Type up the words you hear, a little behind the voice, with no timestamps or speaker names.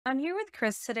I'm here with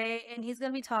Chris today, and he's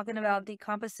going to be talking about the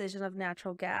composition of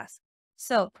natural gas.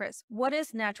 So, Chris, what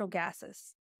is natural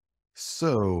gases?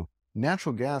 So,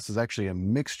 natural gas is actually a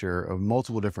mixture of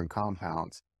multiple different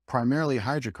compounds, primarily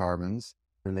hydrocarbons,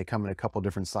 and they come in a couple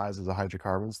different sizes of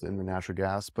hydrocarbons in the natural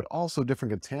gas, but also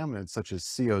different contaminants such as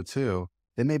CO2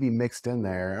 that may be mixed in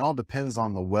there. It all depends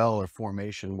on the well or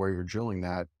formation where you're drilling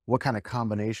that, what kind of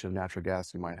combination of natural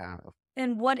gas you might have.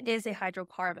 And what is a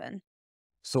hydrocarbon?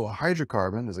 So, a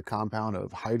hydrocarbon is a compound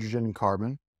of hydrogen and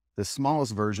carbon. The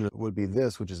smallest version would be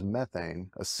this, which is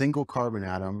methane, a single carbon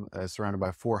atom surrounded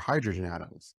by four hydrogen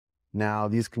atoms. Now,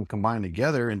 these can combine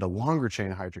together into longer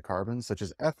chain hydrocarbons, such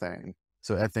as ethane.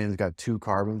 So, ethane's got two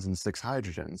carbons and six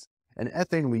hydrogens. And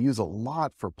ethane we use a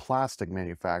lot for plastic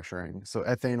manufacturing. So,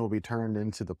 ethane will be turned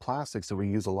into the plastics that we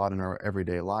use a lot in our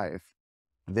everyday life.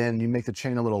 Then you make the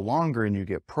chain a little longer and you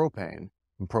get propane.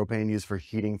 And propane used for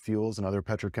heating fuels and other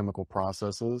petrochemical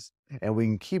processes. And we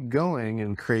can keep going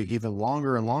and create even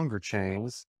longer and longer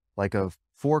chains, like a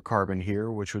four carbon here,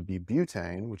 which would be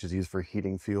butane, which is used for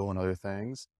heating fuel and other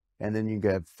things. And then you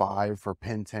get five for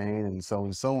pentane and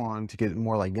so on to get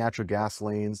more like natural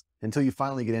gasolines until you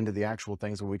finally get into the actual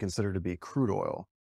things that we consider to be crude oil.